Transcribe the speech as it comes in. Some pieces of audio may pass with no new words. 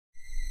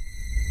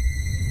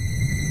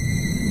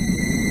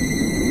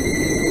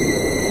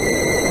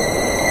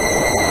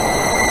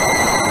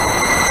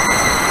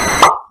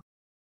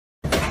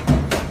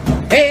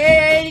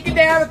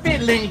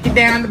middle and you get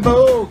down the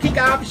bowl. Kick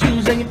off your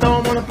shoes and you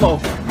throw them on the floor.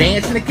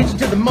 Dance in the kitchen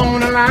till the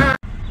morning light.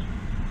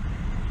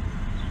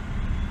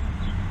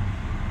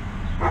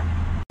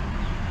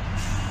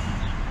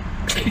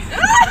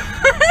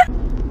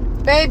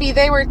 Baby,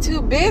 they were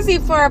too busy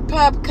for a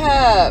pup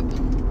cup.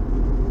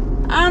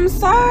 I'm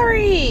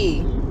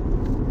sorry.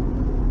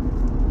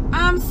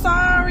 I'm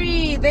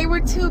sorry. They were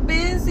too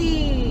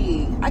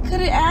busy. I could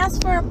have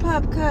asked for a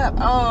pup cup.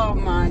 Oh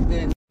my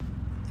goodness.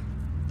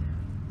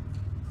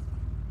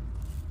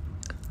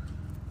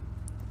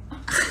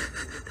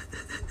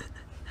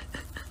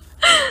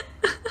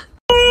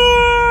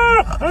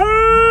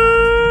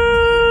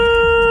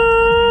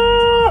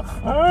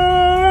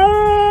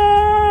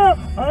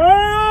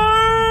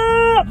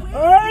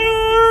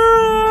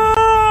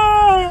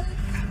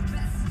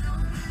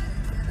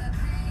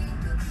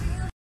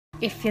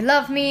 If you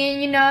love me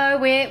and you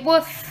know it,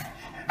 woof.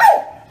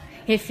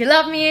 If you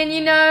love me and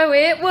you know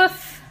it,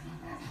 woof.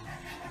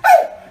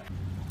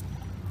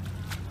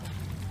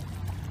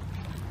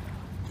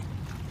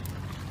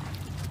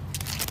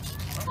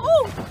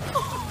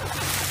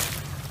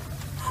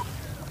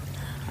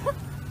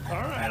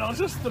 Alright, I'll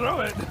just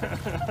throw it.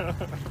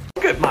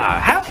 Look at my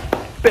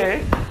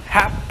happy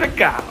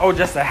guy. Oh,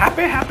 just a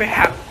happy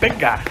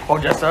guy. Oh,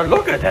 just a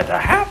look at that, the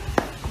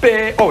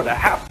happy, oh, the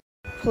happy.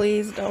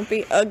 Please don't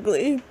be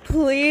ugly.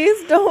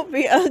 Please don't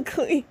be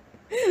ugly.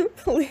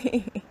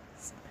 Please.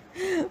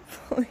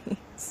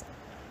 Please.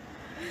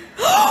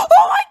 Oh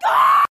my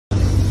God!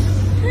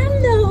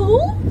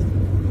 Hello.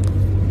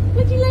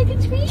 Would you like a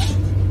treat?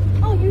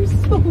 Oh, you're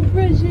so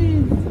precious.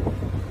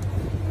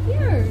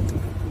 Here.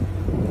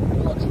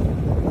 There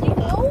you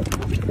go.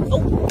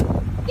 Oh.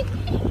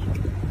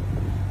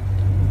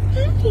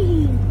 Hi.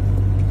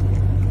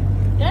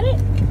 Got it?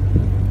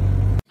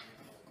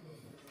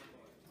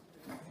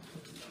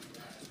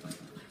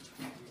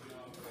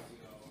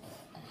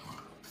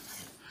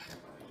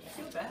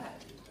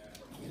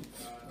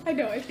 I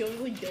know, I feel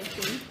really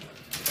guilty.